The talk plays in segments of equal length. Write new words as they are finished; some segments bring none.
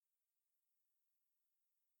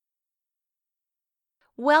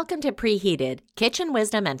Welcome to Preheated, kitchen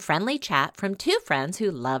wisdom and friendly chat from two friends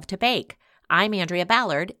who love to bake. I'm Andrea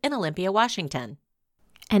Ballard in Olympia, Washington.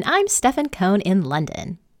 And I'm Stefan Cohn in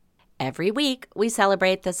London. Every week, we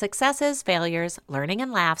celebrate the successes, failures, learning,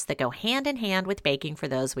 and laughs that go hand in hand with baking for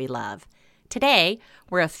those we love. Today,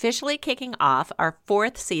 we're officially kicking off our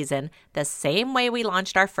fourth season the same way we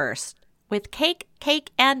launched our first, with cake,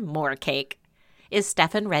 cake, and more cake. Is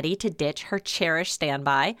Stefan ready to ditch her cherished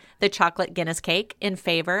standby, the chocolate Guinness cake, in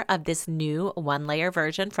favor of this new one-layer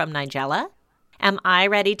version from Nigella? Am I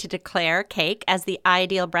ready to declare cake as the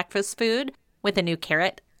ideal breakfast food with a new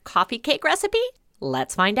carrot coffee cake recipe?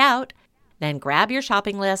 Let's find out. Then grab your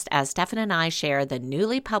shopping list as Stefan and I share the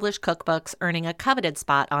newly published cookbooks earning a coveted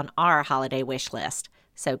spot on our holiday wish list.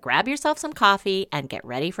 So grab yourself some coffee and get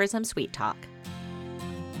ready for some sweet talk.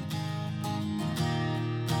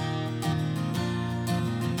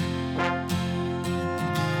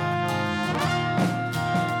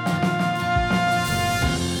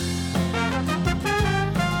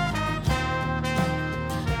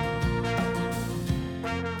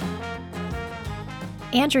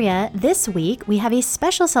 Andrea, this week we have a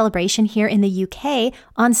special celebration here in the UK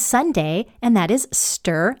on Sunday, and that is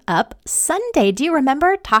Stir Up Sunday. Do you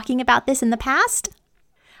remember talking about this in the past?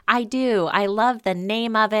 I do. I love the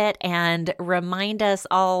name of it, and remind us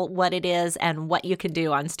all what it is and what you can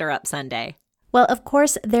do on Stir Up Sunday. Well, of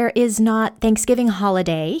course, there is not Thanksgiving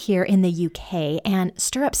holiday here in the UK, and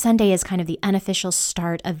Stir Up Sunday is kind of the unofficial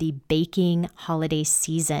start of the baking holiday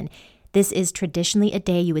season. This is traditionally a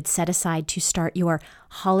day you would set aside to start your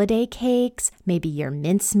holiday cakes, maybe your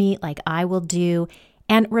mincemeat like I will do.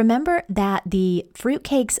 And remember that the fruit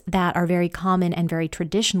cakes that are very common and very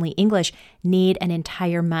traditionally English need an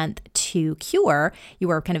entire month to cure. You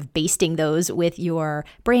are kind of basting those with your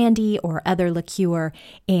brandy or other liqueur,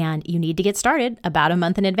 and you need to get started about a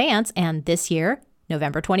month in advance. And this year,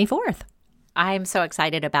 November 24th. I'm so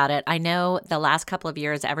excited about it. I know the last couple of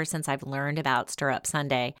years, ever since I've learned about Stir Up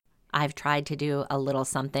Sunday, I've tried to do a little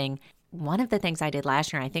something. One of the things I did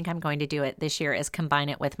last year, I think I'm going to do it this year, is combine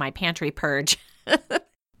it with my pantry purge.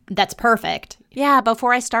 That's perfect. Yeah,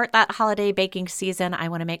 before I start that holiday baking season, I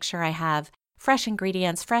want to make sure I have fresh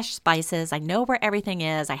ingredients, fresh spices. I know where everything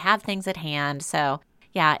is. I have things at hand. So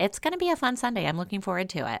yeah, it's going to be a fun Sunday. I'm looking forward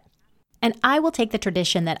to it. And I will take the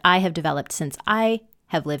tradition that I have developed since I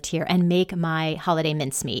have lived here and make my holiday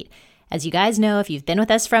mincemeat. As you guys know, if you've been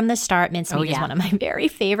with us from the start, mincemeat is one of my very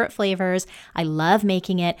favorite flavors. I love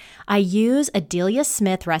making it. I use a Delia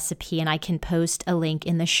Smith recipe, and I can post a link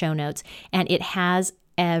in the show notes. And it has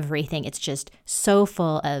everything. It's just so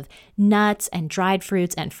full of nuts and dried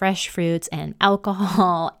fruits and fresh fruits and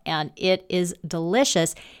alcohol, and it is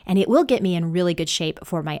delicious. And it will get me in really good shape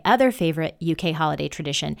for my other favorite UK holiday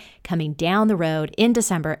tradition coming down the road in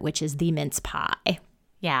December, which is the mince pie.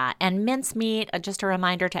 Yeah, and mincemeat, just a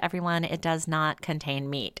reminder to everyone, it does not contain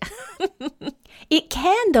meat. It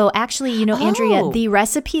can, though. Actually, Andrea, the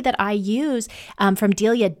recipe that I use from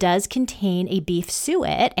Delia does contain a beef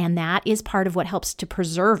suet, and that is part of what helps to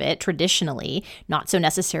preserve it traditionally. Not so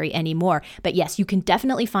necessary anymore. But yes, you can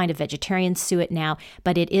definitely find a vegetarian suet now,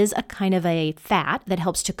 but it is a kind of a fat that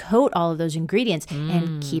helps to coat all of those ingredients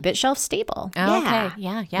and keep it shelf stable. Oh, yeah. Okay.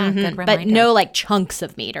 Yeah. Good reminder. But no like chunks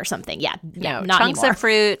of meat or something. Yeah, no, not chunks anymore. Of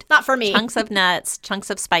fruit. Not for me. Chunks of nuts, chunks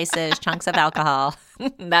of spices, chunks of alcohol.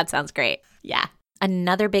 That sounds great. Yeah.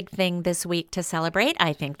 Another big thing this week to celebrate,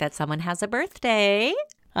 I think that someone has a birthday.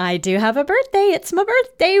 I do have a birthday. It's my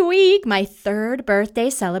birthday week. My third birthday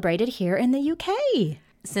celebrated here in the UK.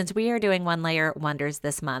 Since we are doing One Layer Wonders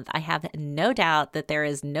this month, I have no doubt that there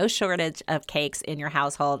is no shortage of cakes in your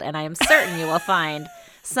household, and I am certain you will find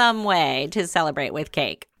some way to celebrate with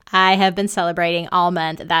cake. I have been celebrating all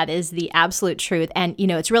month. That is the absolute truth. And,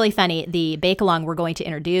 it's really funny. The bake-along we're going to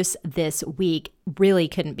introduce this week really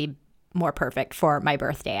couldn't be more perfect for my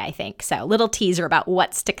birthday, I think. So, little teaser about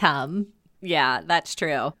what's to come. Yeah, that's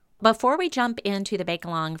true. Before we jump into the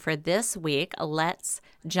bake-along for this week, let's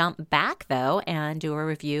jump back, though, and do a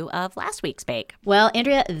review of last week's bake. Well,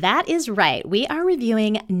 Andrea, that is right. We are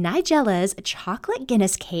reviewing Nigella's chocolate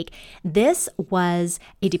Guinness cake. This was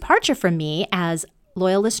a departure from me. As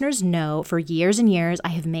loyal listeners know, for years and years, I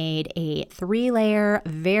have made a 3-layer,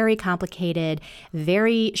 very complicated,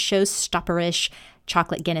 very showstopperish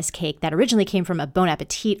chocolate Guinness cake that originally came from a Bon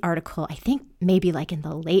Appetit article, I think maybe like in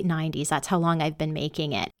the late 90s. That's how long I've been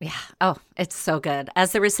making it. Yeah. Oh, it's so good.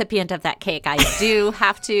 As the recipient of that cake, I do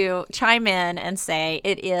have to chime in and say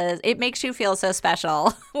it makes you feel so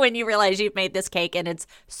special when you realize you've made this cake and it's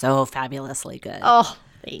so fabulously good. Oh,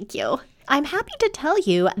 thank you. I'm happy to tell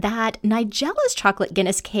you that Nigella's chocolate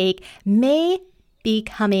Guinness cake may be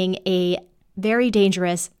coming a very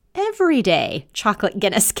dangerous, everyday chocolate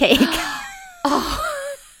Guinness cake.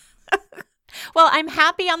 Well, I'm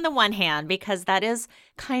happy on the one hand because that is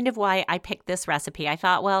kind of why I picked this recipe. I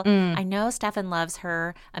thought, well, I know Stefan loves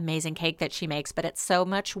her amazing cake that she makes, but it's so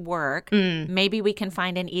much work. Maybe we can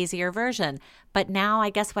find an easier version. But now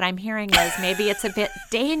I guess what I'm hearing is maybe it's a bit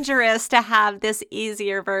dangerous to have this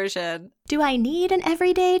easier version. Do I need an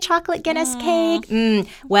everyday chocolate Guinness cake?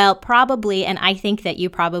 Well, probably, and I think that you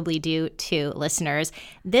probably do too, listeners.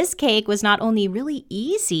 This cake was not only really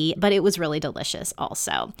easy, but it was really delicious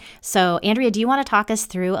also. So, Andrea, do you want to talk us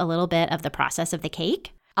through a little bit of the process of the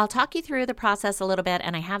cake? I'll talk you through the process a little bit,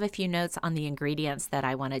 and I have a few notes on the ingredients that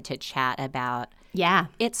I wanted to chat about. Yeah.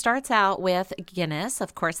 It starts out with Guinness.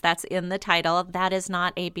 Of course, that's in the title. That is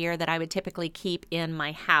not a beer that I would typically keep in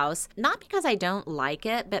my house. Not because I don't like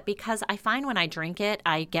it, but because I find when I drink it,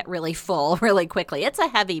 I get really full really quickly. It's a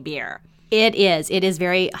heavy beer. It is. It is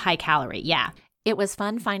very high calorie. Yeah. It was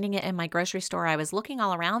fun finding it in my grocery store. I was looking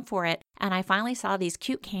all around for it, and I finally saw these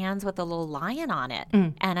cute cans with a little lion on it.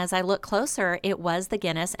 And as I looked closer, it was the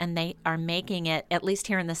Guinness, and they are making it, at least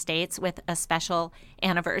here in the States, with a special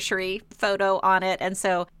anniversary photo on it. And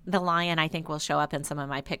so the lion, I think, will show up in some of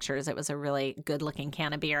my pictures. It was a really good-looking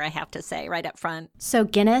can of beer, I have to say, right up front. So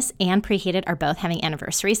Guinness and Preheated are both having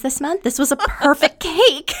anniversaries this month. This was a perfect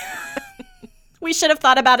cake. We should have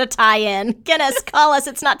thought about a tie-in. Guinness, call us.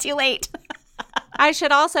 It's not too late. I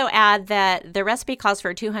should also add that the recipe calls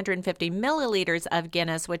for 250 milliliters of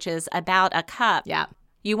Guinness, which is about a cup. Yeah.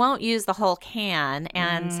 You won't use the whole can.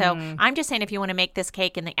 And so I'm just saying if you want to make this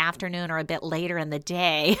cake in the afternoon or a bit later in the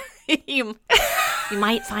day, you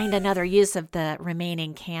might find another use of the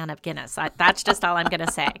remaining can of Guinness. That's just all I'm going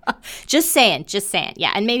to say. Just saying.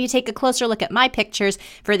 Yeah. And maybe take a closer look at my pictures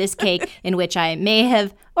for this cake in which I may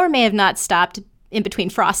have or may have not stopped in between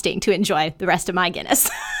frosting to enjoy the rest of my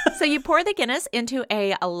Guinness. So you pour the Guinness into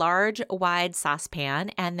a large, wide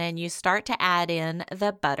saucepan, and then you start to add in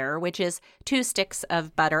the butter, which is 2 sticks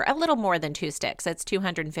of butter, a little more than 2 sticks. It's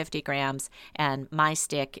 250 grams, and my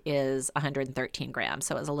stick is 113 grams,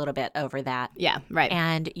 so it's a little bit over that. Yeah, right.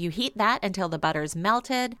 And you heat that until the butter's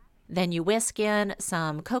melted. Then you whisk in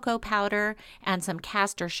some cocoa powder and some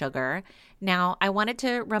castor sugar. Now, I wanted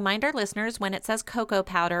to remind our listeners, when it says cocoa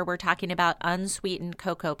powder, we're talking about unsweetened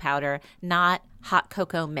cocoa powder, not hot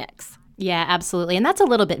cocoa mix. Yeah, absolutely. And that's a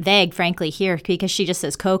little bit vague, frankly, here, because she just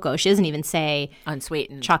says cocoa. She doesn't even say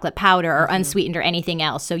unsweetened chocolate powder or unsweetened or anything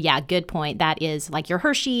else. So yeah, good point. That is like your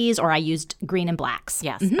Hershey's, or I used green and blacks.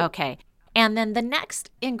 Yes. Okay. And then the next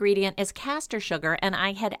ingredient is castor sugar. And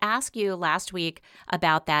I had asked you last week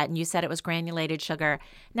about that, and you said it was granulated sugar.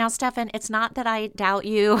 Now, Stefan, it's not that I doubt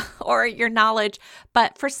you or your knowledge,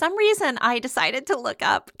 but for some reason, I decided to look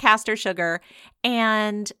up castor sugar.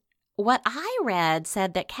 And what I read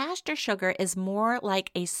said that castor sugar is more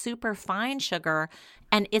like a super fine sugar,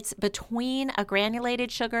 and it's between a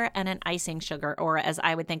granulated sugar and an icing sugar, or as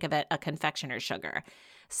I would think of it, a confectioner's sugar.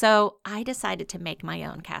 So I decided to make my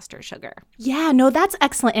own castor sugar. Yeah, no, that's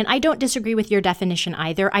excellent. And I don't disagree with your definition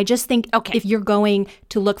either. I just think if you're going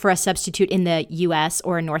to look for a substitute in the US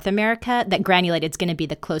or North America, that granulated is going to be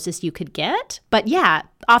the closest you could get. But yeah,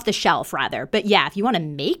 off the shelf rather. But yeah, if you want to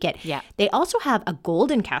make it, they also have a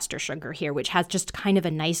golden castor sugar here, which has just kind of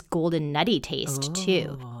a nice golden nutty taste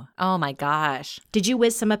too. Oh my gosh. Did you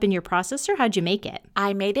whiz some up in your processor? How'd you make it?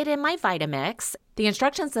 I made it in my Vitamix. The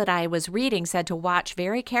instructions that I was reading said to watch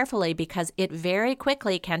very carefully because it very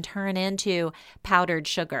quickly can turn into powdered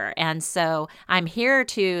sugar. And so I'm here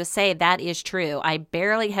to say that is true. I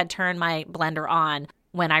barely had turned my blender on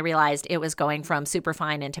when I realized it was going from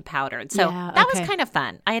superfine into powdered. So that was kind of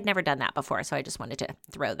fun. I had never done that before, so I just wanted to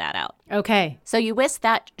throw that out. Okay. So you whisk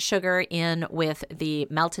that sugar in with the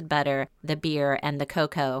melted butter, the beer, and the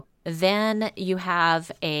cocoa. Then you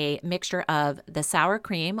have a mixture of the sour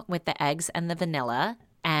cream with the eggs and the vanilla,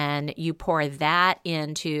 and you pour that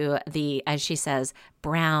into the, as she says,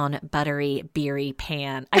 brown, buttery, beery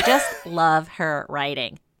pan. I just love her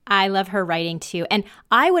writing. I love her writing too. And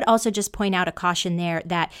I would also just point out a caution there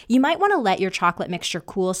that you might want to let your chocolate mixture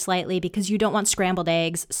cool slightly because you don't want scrambled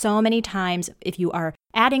eggs. So many times if you are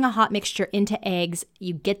adding a hot mixture into eggs,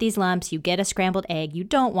 you get these lumps, you get a scrambled egg. You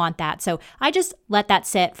don't want that. So I just let that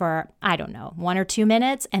sit for, 1 or 2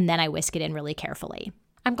 minutes, and then I whisk it in really carefully.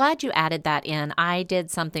 I'm glad you added that in. I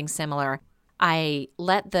did something similar. I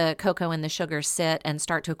let the cocoa and the sugar sit and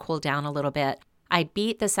start to cool down a little bit. I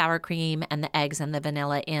beat the sour cream and the eggs and the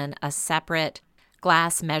vanilla in a separate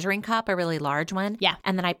glass measuring cup, a really large one. Yeah.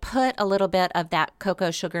 And then I put a little bit of that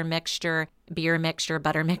cocoa sugar mixture, beer mixture,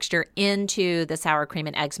 butter mixture into the sour cream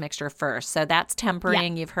and eggs mixture first. So that's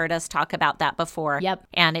tempering. You've heard us talk about that before. Yep.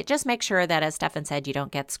 And it just makes sure that, as Stefan said, you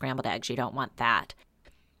don't get scrambled eggs. You don't want that.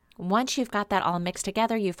 Once you've got that all mixed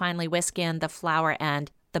together, you finally whisk in the flour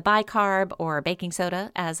and the bicarb, or baking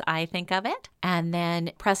soda as I think of it. And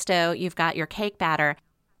then presto, you've got your cake batter.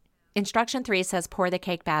 Instruction 3 says pour the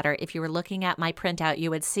cake batter. If you were looking at my printout, you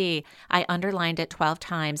would see I underlined it 12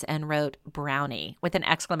 times and wrote brownie with an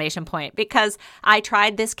exclamation point, because I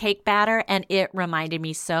tried this cake batter and it reminded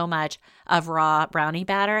me so much of raw brownie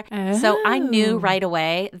batter. Oh. So I knew right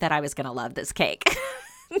away that I was going to love this cake.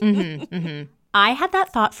 I had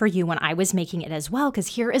that thought for you when I was making it as well, because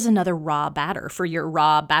here is another raw batter for your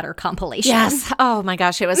raw batter compilation. Yes. Oh my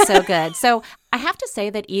gosh, it was so good. So I have to say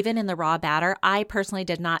that even in the raw batter, I personally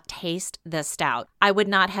did not taste the stout. I would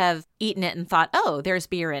not have eaten it and thought, oh, there's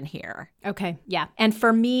beer in here. Okay, yeah. And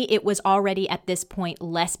for me, it was already at this point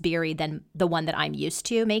less beery than the one that I'm used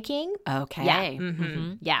to making. Okay. Yeah.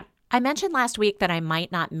 Mm-hmm. Yeah. I mentioned last week that I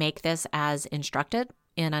might not make this as instructed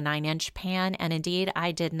in a 9-inch pan, and indeed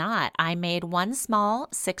I did not. I made one small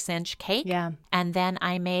 6-inch cake, and then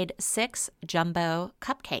I made 6 jumbo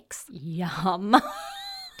cupcakes. Yum.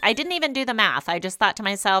 I didn't even do the math. I just thought to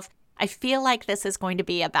myself, I feel like this is going to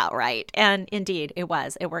be about right. And indeed, it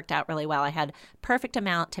was. It worked out really well. I had perfect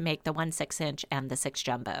amount to make the 1 6-inch and the 6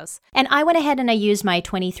 jumbos. And I went ahead and I used my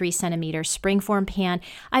 23-centimeter springform pan.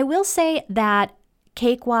 I will say that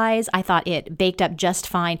cake-wise, I thought it baked up just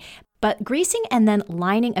fine. But greasing and then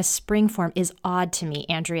lining a springform is odd to me,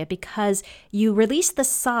 Andrea, because you release the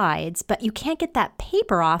sides, but you can't get that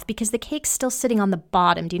paper off because the cake's still sitting on the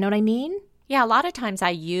bottom. Do you know what I mean? Yeah, a lot of times I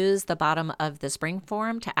use the bottom of the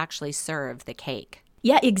springform to actually serve the cake.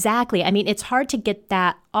 Yeah, exactly. I mean, it's hard to get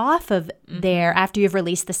that off of there after you've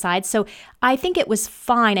released the sides. So I think it was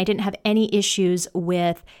fine. I didn't have any issues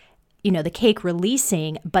with the cake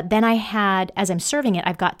releasing, but then I had, as I'm serving it,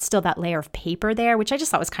 I've got still that layer of paper there, which I just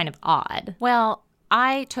thought was kind of odd. Well,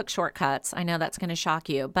 I took shortcuts. I know that's going to shock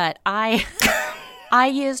you, but I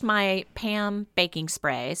used my Pam baking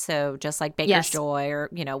spray, so just like Baker's Joy or,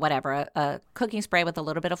 whatever, a cooking spray with a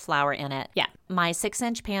little bit of flour in it. Yeah. My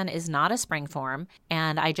 6-inch pan is not a springform,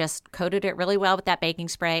 and I just coated it really well with that baking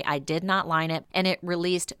spray. I did not line it, and it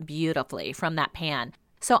released beautifully from that pan.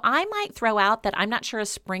 So I might throw out that I'm not sure a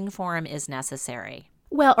springform is necessary.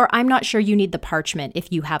 Well, or I'm not sure you need the parchment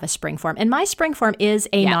if you have a springform. And my springform is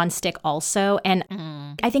a nonstick also. And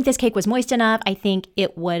I think this cake was moist enough. I think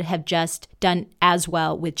it would have just done as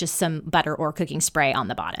well with just some butter or cooking spray on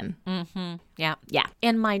the bottom. Mm-hmm. Yeah. Yeah.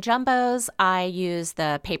 In my jumbos, I use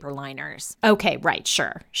the paper liners. Okay, right.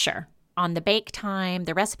 Sure. On the bake time,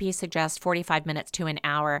 the recipe suggests 45 minutes to an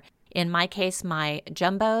hour. In my case, my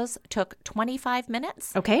jumbos took 25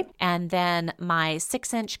 minutes. Okay. And then my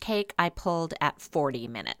 6-inch cake, I pulled at 40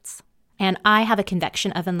 minutes. And I have a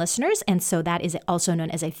convection oven, listeners, and so that is also known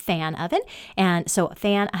as a fan oven. And so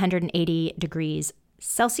fan 180 degrees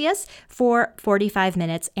Celsius for 45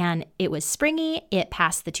 minutes, and it was springy, it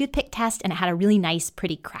passed the toothpick test, and it had a really nice,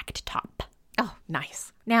 pretty cracked top. Oh,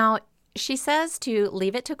 nice. Now, she says to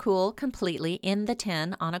leave it to cool completely in the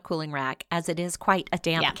tin on a cooling rack, as it is quite a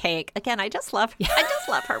damp cake. Again, I just love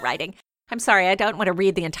her writing. I'm sorry, I don't want to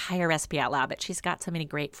read the entire recipe out loud, but she's got so many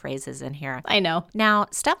great phrases in here. I know. Now,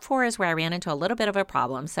 step 4 is where I ran into a little bit of a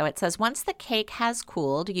problem. So it says once the cake has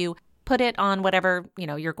cooled, you put it on whatever,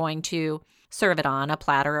 you're going to serve it on, a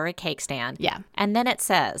platter or a cake stand. Yeah. And then it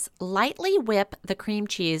says, lightly whip the cream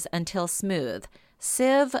cheese until smooth.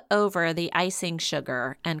 Sieve over the icing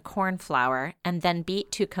sugar and corn flour and then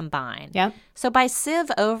beat to combine. Yeah. So by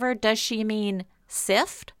sieve over, does she mean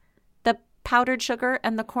sift the powdered sugar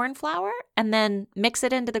and the corn flour and then mix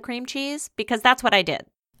it into the cream cheese? Because that's what I did.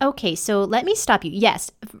 Okay, so let me stop you.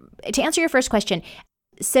 Yes, to answer your first question,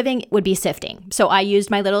 sieving would be sifting. So I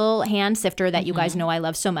used my little hand sifter that you guys know I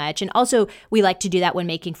love so much. And also we like to do that when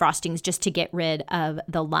making frostings just to get rid of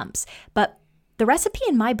the lumps. But the recipe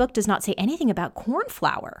in my book does not say anything about corn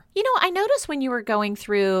flour. I noticed when you were going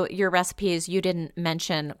through your recipes, you didn't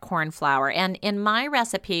mention corn flour. And in my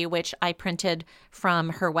recipe, which I printed from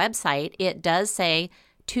her website, it does say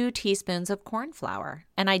 2 teaspoons of corn flour.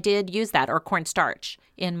 And I did use that, or cornstarch,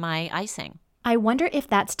 in my icing. I wonder if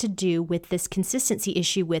that's to do with this consistency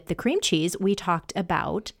issue with the cream cheese we talked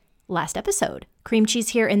about last episode. Cream cheese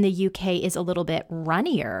here in the UK is a little bit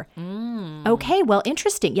runnier. Okay, well,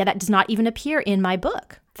 interesting. Yeah, that does not even appear in my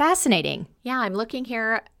book. Fascinating. Yeah, I'm looking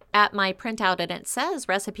here at my printout and it says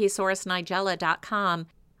recipesource nigella.com.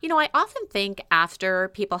 I often think after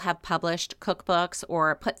people have published cookbooks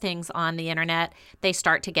or put things on the internet, they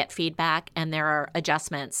start to get feedback and there are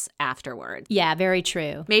adjustments afterward. Yeah, very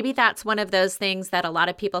true. Maybe that's one of those things that a lot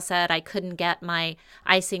of people said I couldn't get my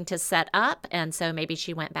icing to set up. And so maybe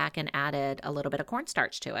she went back and added a little bit of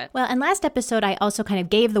cornstarch to it. Well, and last episode, I also kind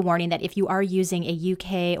of gave the warning that if you are using a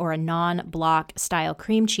UK or a non-block style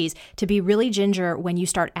cream cheese, to be really ginger when you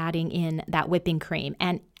start adding in that whipping cream.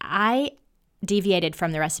 And I deviated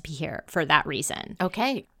from the recipe here for that reason.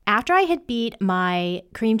 Okay. After I had beat my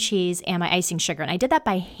cream cheese and my icing sugar, and I did that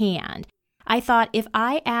by hand, I thought if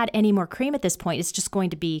I add any more cream at this point, it's just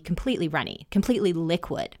going to be completely runny, completely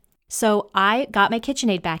liquid. So I got my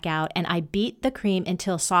KitchenAid back out and I beat the cream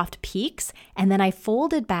until soft peaks, and then I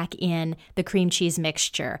folded back in the cream cheese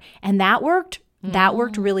mixture. And that worked. That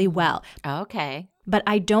worked really well. Okay. But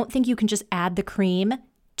I don't think you can just add the cream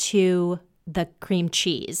to the cream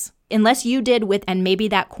cheese. Unless you did with, and maybe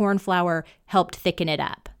that corn flour helped thicken it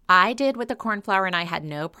up. I did with the corn flour and I had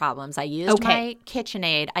no problems. I used my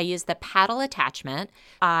KitchenAid. I used the paddle attachment.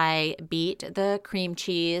 I beat the cream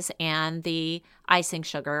cheese and the icing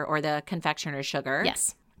sugar or the confectioner's sugar.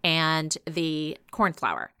 Yes. And the corn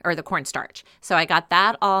flour or the cornstarch. So I got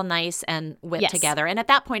that all nice and whipped together. And at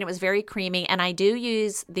that point, it was very creamy. And I do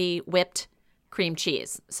use the whipped cream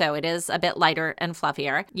cheese. So it is a bit lighter and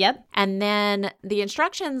fluffier. Yep. And then the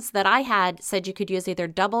instructions that I had said you could use either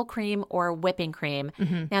double cream or whipping cream.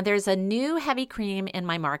 Mm-hmm. Now there's a new heavy cream in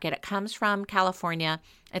my market. It comes from California.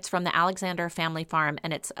 It's from the Alexander Family Farm,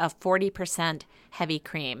 and it's a 40% heavy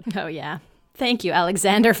cream. Oh, yeah. Thank you,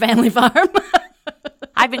 Alexander Family Farm.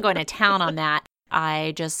 I've been going to town on that.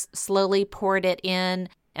 I just slowly poured it in.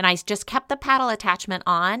 And I just kept the paddle attachment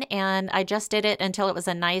on, and I just did it until it was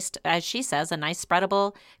a nice, as she says, a nice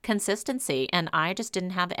spreadable consistency. And I just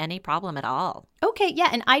didn't have any problem at all. Okay, yeah,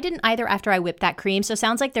 and I didn't either after I whipped that cream. So it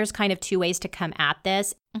sounds like there's kind of two ways to come at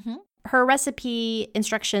this. Mm-hmm. Her recipe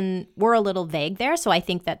instruction were a little vague there, so I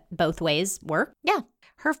think that both ways work. Yeah.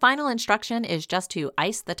 Her final instruction is just to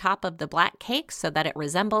ice the top of the black cake so that it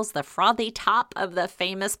resembles the frothy top of the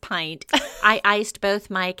famous pint. I iced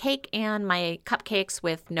both my cake and my cupcakes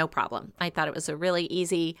with no problem. I thought it was a really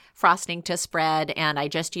easy frosting to spread, and I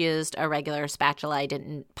just used a regular spatula. I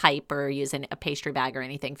didn't pipe or use a pastry bag or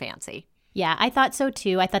anything fancy. Yeah, I thought so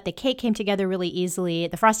too. I thought the cake came together really easily.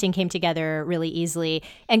 The frosting came together really easily.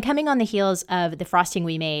 And coming on the heels of the frosting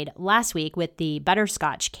we made last week with the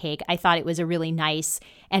butterscotch cake, I thought it was a really nice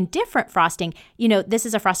and different frosting. You know, this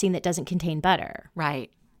is a frosting that doesn't contain butter. Right.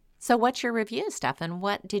 So what's your review, Stefan?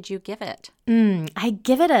 What did you give it? I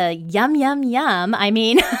give it a yum, yum, yum. I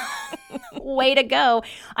mean, way to go.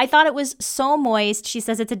 I thought it was so moist. She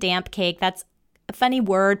says it's a damp cake. That's a funny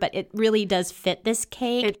word, but it really does fit this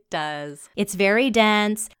cake. It does. It's very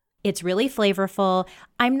dense. It's really flavorful.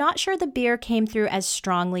 I'm not sure the beer came through as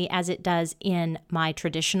strongly as it does in my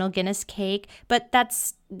traditional Guinness cake, but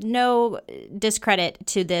that's no discredit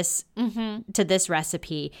to this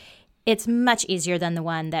recipe. It's much easier than the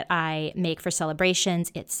one that I make for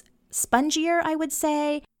celebrations. It's spongier, I would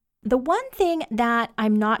say. The one thing that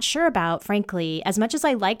I'm not sure about, frankly, as much as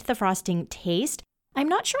I liked the frosting taste, I'm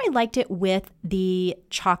not sure I liked it with the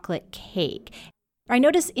chocolate cake. I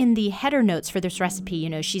notice in the header notes for this recipe, you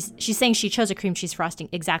know, she's saying she chose a cream cheese frosting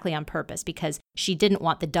exactly on purpose because she didn't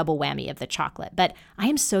want the double whammy of the chocolate. But I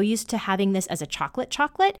am so used to having this as a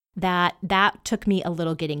chocolate that took me a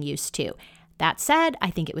little getting used to. That said,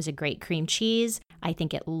 I think it was a great cream cheese. I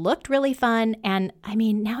think it looked really fun. And I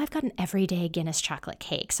mean, now I've got an everyday Guinness chocolate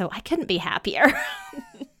cake, so I couldn't be happier.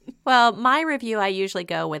 Well, my review, I usually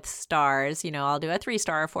go with stars. You know, I'll do a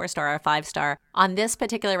 3-star, a 4-star, a 5-star. On this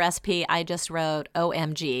particular recipe, I just wrote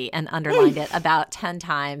OMG and underlined it about 10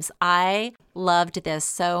 times. I loved this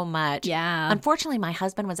so much. Yeah. Unfortunately, my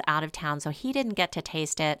husband was out of town, so he didn't get to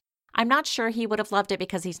taste it. I'm not sure he would have loved it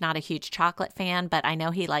because he's not a huge chocolate fan, but I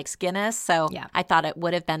know he likes Guinness, so yeah. I thought it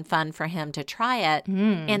would have been fun for him to try it.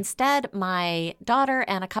 Instead, my daughter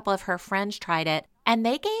and a couple of her friends tried it, and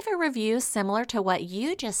they gave a review similar to what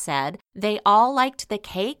you just said. They all liked the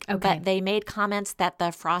cake, but they made comments that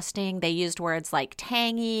the frosting, they used words like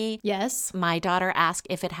tangy. Yes. My daughter asked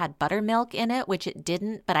if it had buttermilk in it, which it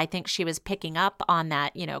didn't, but I think she was picking up on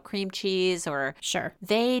that, you know, cream cheese or... Sure.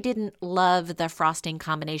 They didn't love the frosting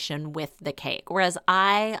combination with the cake, whereas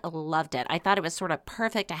I loved it. I thought it was sort of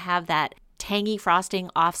perfect to have that tangy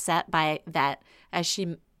frosting offset by that, as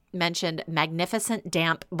she mentioned, magnificent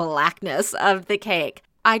damp blackness of the cake.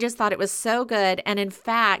 I just thought it was so good. And in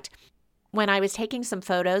fact, when I was taking some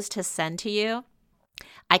photos to send to you,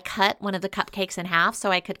 I cut one of the cupcakes in half so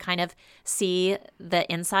I could kind of see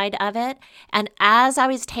the inside of it. And as I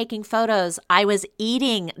was taking photos, I was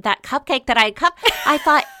eating that cupcake that I had cut. I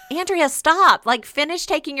thought, Andrea, stop. Like, finish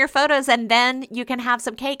taking your photos and then you can have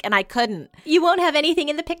some cake. And I couldn't. You won't have anything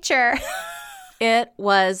in the picture. It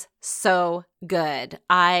was so good.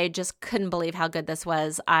 I just couldn't believe how good this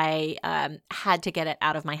was. I had to get it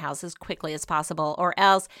out of my house as quickly as possible, or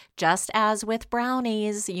else, just as with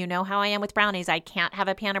brownies, you know how I am with brownies. I can't have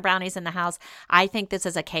a pan of brownies in the house. I think this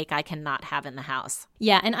is a cake I cannot have in the house.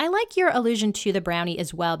 Yeah, and I like your allusion to the brownie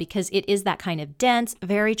as well because it is that kind of dense,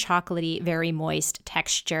 very chocolatey, very moist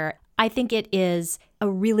texture. I think it is a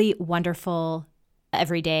really wonderful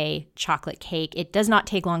everyday chocolate cake. It does not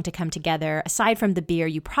take long to come together. Aside from the beer,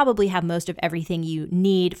 you probably have most of everything you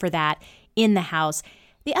need for that in the house.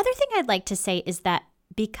 The other thing I'd like to say is that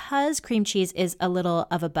because cream cheese is a little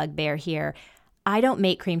of a bugbear here, I don't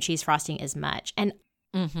make cream cheese frosting as much. And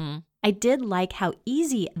I did like how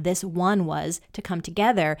easy this one was to come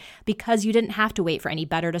together because you didn't have to wait for any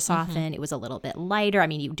butter to soften. It was a little bit lighter. I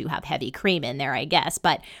mean, you do have heavy cream in there, I guess.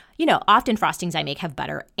 But, you know, often frostings I make have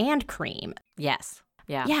butter and cream. Yes.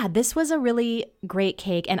 Yeah. Yeah, this was a really great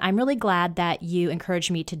cake, and I'm really glad that you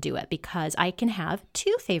encouraged me to do it because I can have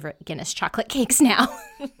 2 favorite Guinness chocolate cakes now.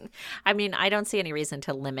 I mean, I don't see any reason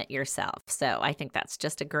to limit yourself, so I think that's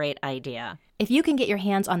just a great idea. If you can get your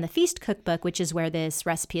hands on the Feast Cookbook, which is where this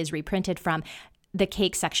recipe is reprinted from, the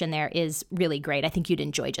cake section there is really great. I think you'd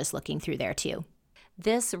enjoy just looking through there, too.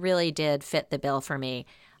 This really did fit the bill for me.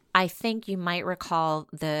 I think you might recall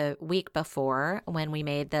the week before when we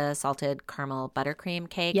made the salted caramel buttercream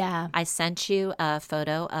cake. Yeah. I sent you a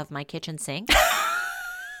photo of my kitchen sink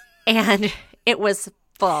and it was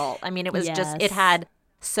full. I mean, it was just, it had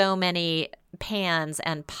so many pans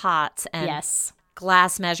and pots and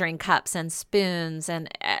glass measuring cups and spoons and,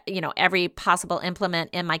 every possible implement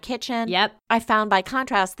in my kitchen. Yep. I found by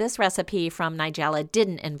contrast, this recipe from Nigella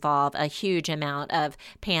didn't involve a huge amount of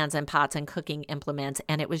pans and pots and cooking implements,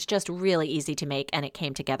 and it was just really easy to make, and it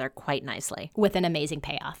came together quite nicely. With an amazing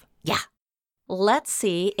payoff. Yeah. Let's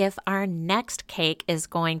see if our next cake is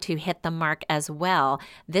going to hit the mark as well.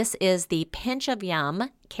 This is the Pinch of Yum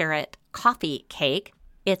carrot coffee cake.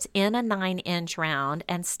 It's in a 9-inch round,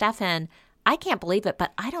 and Stefan, I can't believe it,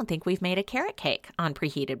 but I don't think we've made a carrot cake on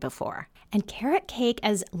Preheated before. And carrot cake,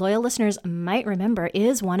 as loyal listeners might remember,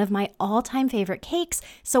 is one of my all-time favorite cakes.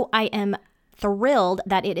 So I am thrilled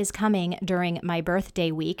that it is coming during my birthday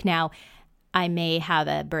week. Now, I may have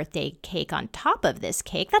a birthday cake on top of this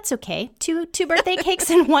cake. That's okay. Two birthday cakes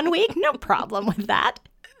in 1 week. No problem with that.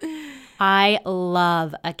 I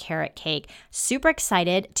love a carrot cake. Super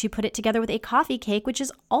excited to put it together with a coffee cake, which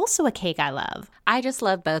is also a cake I love. I just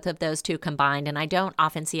love both of those two combined, and I don't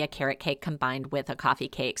often see a carrot cake combined with a coffee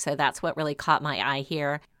cake, so that's what really caught my eye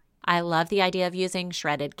here. I love the idea of using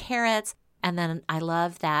shredded carrots, and then I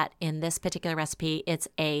love that in this particular recipe, it's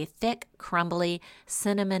a thick, crumbly,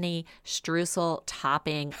 cinnamony streusel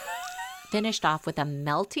topping finished off with a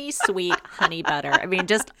melty, sweet honey butter. I mean,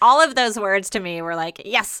 just all of those words to me were like,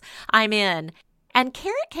 yes, I'm in. And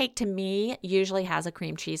carrot cake to me usually has a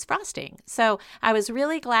cream cheese frosting. So I was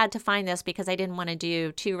really glad to find this because I didn't want to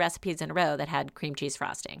do 2 recipes in a row that had cream cheese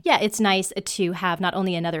frosting. Yeah, it's nice to have not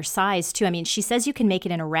only another size too. I mean, she says you can make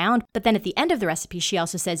it in a round, but then at the end of the recipe, she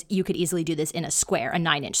also says you could easily do this in a square, a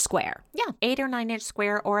 9-inch square. Yeah, 8 or 9-inch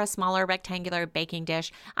square or a smaller rectangular baking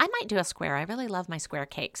dish. I might do a square. I really love my square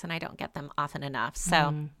cakes and I don't get them often enough.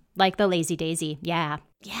 So, like the Lazy Daisy. Yeah.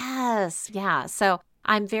 Yes. Yeah. So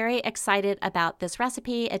I'm very excited about this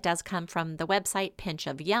recipe. It does come from the website Pinch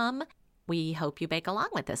of Yum. We hope you bake along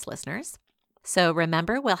with this, listeners. So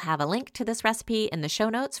remember, we'll have a link to this recipe in the show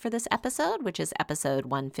notes for this episode, which is episode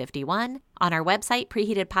 151, on our website,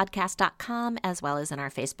 preheatedpodcast.com, as well as in our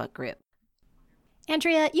Facebook group.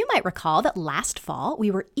 Andrea, you might recall that last fall, we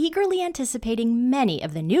were eagerly anticipating many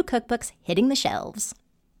of the new cookbooks hitting the shelves.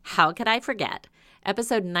 How could I forget?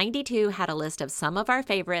 Episode 92 had a list of some of our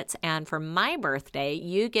favorites, and for my birthday,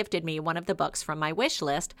 you gifted me one of the books from my wish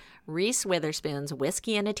list, Reese Witherspoon's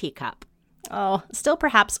Whiskey in a Teacup. Oh, still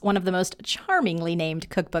perhaps one of the most charmingly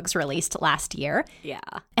named cookbooks released last year. Yeah.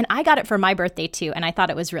 And I got it for my birthday too, and I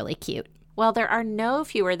thought it was really cute. Well, there are no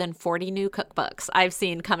fewer than 40 new cookbooks I've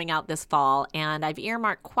seen coming out this fall, and I've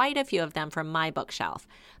earmarked quite a few of them from my bookshelf.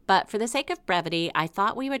 But for the sake of brevity, I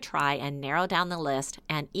thought we would try and narrow down the list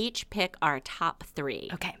and each pick our top 3.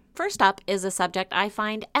 Okay. First up is a subject I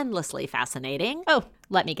find endlessly fascinating. Oh,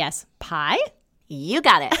 let me guess. Pie? You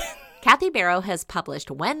got it. Kathy Barrow has published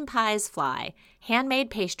When Pies Fly, handmade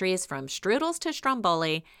pastries from strudels to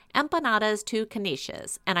stromboli, empanadas to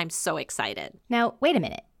quiches, and I'm so excited. Now, wait a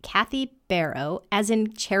minute. Kathy Barrow, as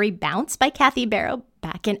in Cherry Bounce by Kathy Barrow,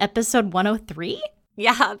 back in episode 103?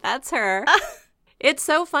 Yeah, that's her. It's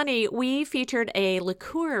so funny. We featured a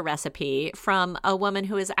liqueur recipe from a woman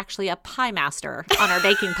who is actually a pie master on our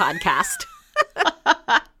baking podcast.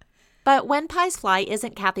 But When Pies Fly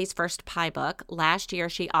isn't Kathy's first pie book. Last year,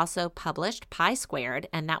 she also published Pie Squared,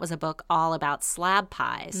 and that was a book all about slab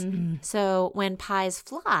pies. So When Pies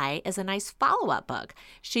Fly is a nice follow-up book.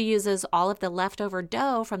 She uses all of the leftover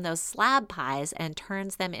dough from those slab pies and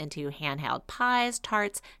turns them into handheld pies,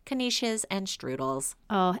 tarts, quiches, and strudels.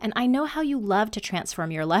 Oh, and I know how you love to transform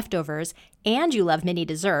your leftovers, and you love mini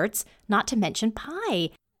desserts, not to mention pie.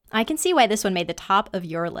 I can see why this one made the top of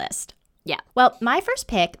your list. Yeah. Well, my first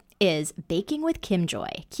pick is Baking with Kim Joy,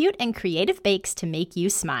 cute and creative bakes to make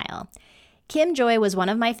you smile. Kim Joy was one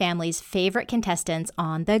of my family's favorite contestants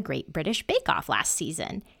on the Great British Bake Off last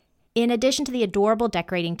season. In addition to the adorable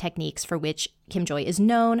decorating techniques for which Kim Joy is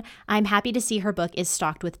known, I'm happy to see her book is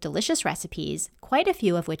stocked with delicious recipes, quite a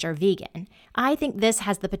few of which are vegan. I think this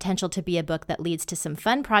has the potential to be a book that leads to some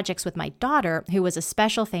fun projects with my daughter, who was a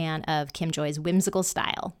special fan of Kim Joy's whimsical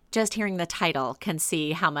style. Just hearing the title can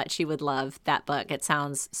see how much you would love that book. It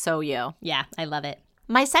sounds so you. Yeah, I love it.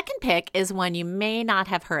 My second pick is one you may not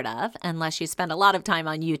have heard of unless you spend a lot of time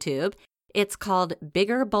on YouTube. It's called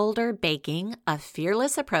Bigger Bolder Baking, A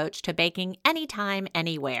Fearless Approach to Baking Anytime,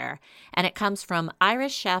 Anywhere. And it comes from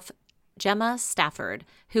Irish chef Gemma Stafford,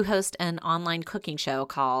 who hosts an online cooking show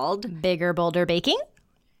called Bigger Bolder Baking?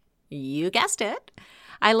 You guessed it.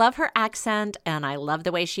 I love her accent and I love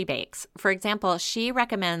the way she bakes. For example, she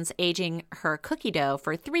recommends aging her cookie dough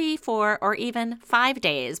for 3, 4, or even 5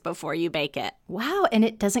 days before you bake it. Wow, and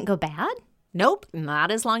it doesn't go bad? Nope,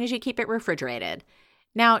 not as long as you keep it refrigerated.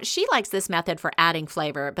 Now, she likes this method for adding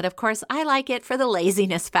flavor, but of course, I like it for the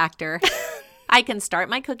laziness factor. I can start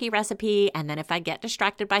my cookie recipe, and then if I get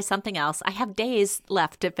distracted by something else, I have days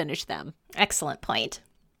left to finish them. Excellent point.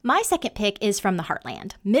 My second pick is from the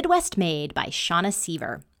Heartland, Midwest Made by Shauna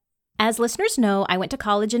Seaver. As listeners know, I went to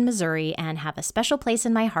college in Missouri and have a special place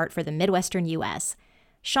in my heart for the Midwestern U.S.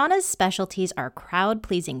 Shauna's specialties are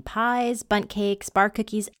crowd-pleasing pies, bundt cakes, bar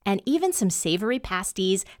cookies, and even some savory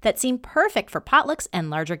pasties that seem perfect for potlucks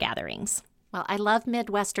and larger gatherings. Well, I love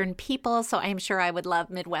Midwestern people, so I'm sure I would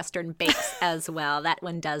love Midwestern bakes as well. That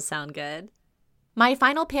one does sound good. My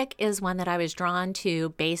final pick is one that I was drawn to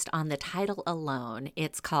based on the title alone.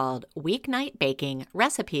 It's called Weeknight Baking,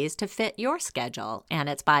 Recipes to Fit Your Schedule, and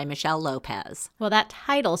it's by Michelle Lopez. Well, that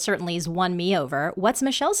title certainly has won me over. What's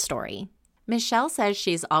Michelle's story? Michelle says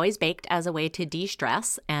she's always baked as a way to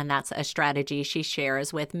de-stress, and that's a strategy she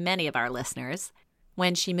shares with many of our listeners.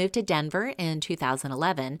 When she moved to Denver in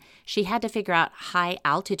 2011, she had to figure out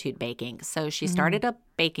high-altitude baking, so she started a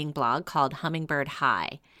baking blog called Hummingbird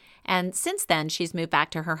High. And since then, she's moved back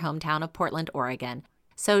to her hometown of Portland, Oregon.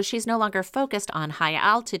 So she's no longer focused on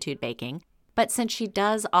high-altitude baking, but since she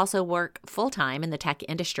does also work full-time in the tech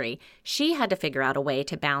industry, she had to figure out a way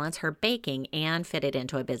to balance her baking and fit it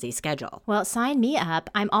into a busy schedule. Well, sign me up.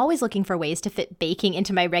 I'm always looking for ways to fit baking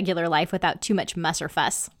into my regular life without too much muss or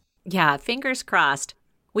fuss. Yeah, fingers crossed.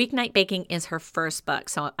 Weeknight Baking is her first book,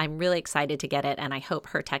 so I'm really excited to get it, and I hope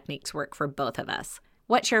her techniques work for both of us.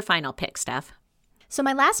 What's your final pick, Steph? So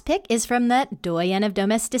my last pick is from the doyenne of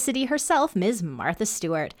domesticity herself, Ms. Martha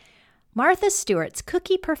Stewart. Martha Stewart's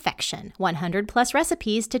Cookie Perfection, 100+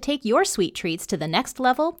 recipes to take your sweet treats to the next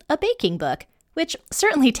level, a baking book, which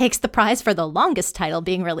certainly takes the prize for the longest title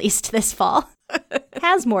being released this fall.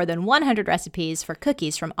 Has more than 100 recipes for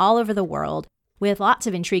cookies from all over the world, with lots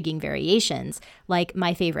of intriguing variations, like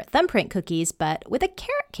my favorite thumbprint cookies, but with a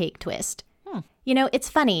carrot cake twist. You know, it's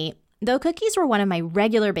funny. Though cookies were one of my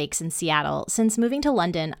regular bakes in Seattle, since moving to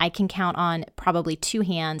London, I can count on probably 2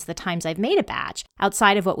 hands the times I've made a batch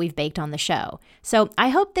outside of what we've baked on the show. So I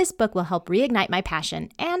hope this book will help reignite my passion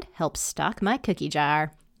and help stock my cookie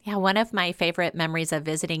jar. Yeah, one of my favorite memories of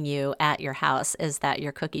visiting you at your house is that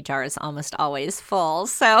your cookie jar is almost always full.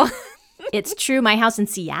 So It's true. My house in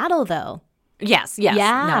Seattle, though. Yes.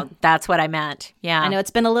 Yeah. No, that's what I meant. Yeah. I know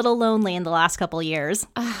it's been a little lonely in the last couple years.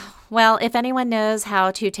 Well, if anyone knows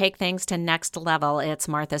how to take things to next level, it's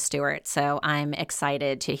Martha Stewart. So I'm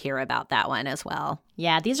excited to hear about that one as well.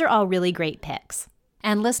 Yeah, these are all really great picks.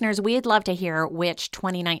 And listeners, we'd love to hear which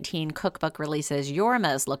 2019 cookbook releases you're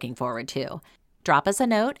most looking forward to. Drop us a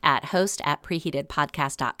note at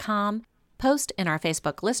host@preheatedpodcast.com, post in our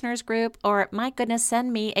Facebook listeners group, or my goodness,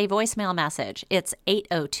 send me a voicemail message. It's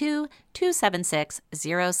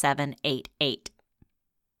 802-276-0788.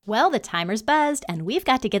 Well, the timer's buzzed, and we've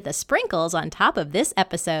got to get the sprinkles on top of this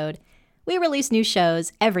episode. We release new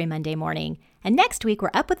shows every Monday morning, and next week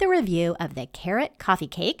we're up with a review of the Carrot Coffee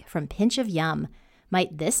Cake from Pinch of Yum.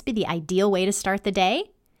 Might this be the ideal way to start the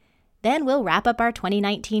day? Then we'll wrap up our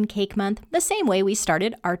 2019 Cake Month the same way we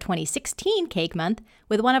started our 2016 Cake Month,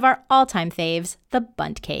 with one of our all-time faves, the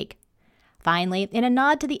Bundt Cake. Finally, in a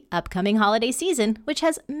nod to the upcoming holiday season, which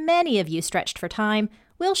has many of you stretched for time,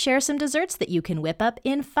 we'll share some desserts that you can whip up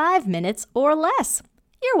in 5 minutes or less.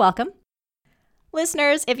 You're welcome.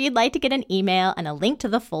 Listeners, if you'd like to get an email and a link to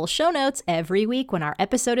the full show notes every week when our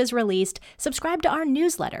episode is released, subscribe to our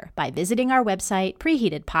newsletter by visiting our website,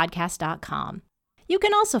 preheatedpodcast.com. You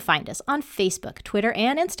can also find us on Facebook, Twitter,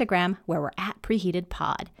 and Instagram, where we're at Preheated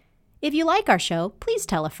Pod. If you like our show, please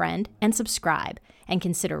tell a friend and subscribe, and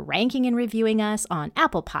consider ranking and reviewing us on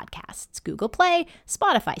Apple Podcasts, Google Play,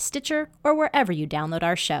 Spotify, Stitcher, or wherever you download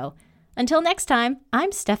our show. Until next time,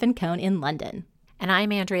 I'm Stefan Cohn in London. And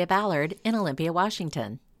I'm Andrea Ballard in Olympia,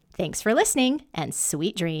 Washington. Thanks for listening, and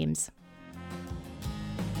sweet dreams.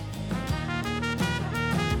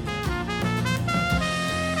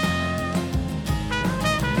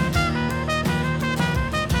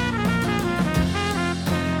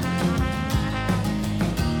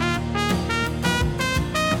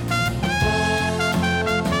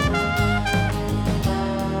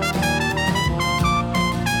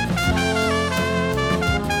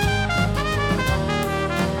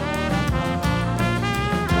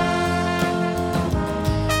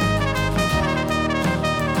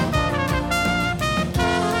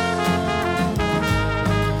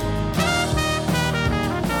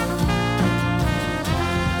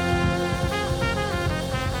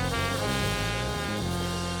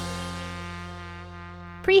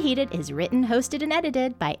 Preheated is written, hosted, and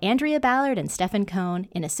edited by Andrea Ballard and Stefan Cohn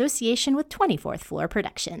in association with 24th Floor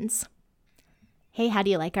Productions. Hey, how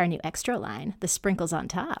do you like our new extra line, the sprinkles on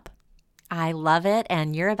top? I love it,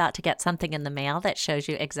 and you're about to get something in the mail that shows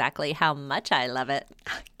you exactly how much I love it.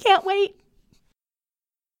 Can't wait.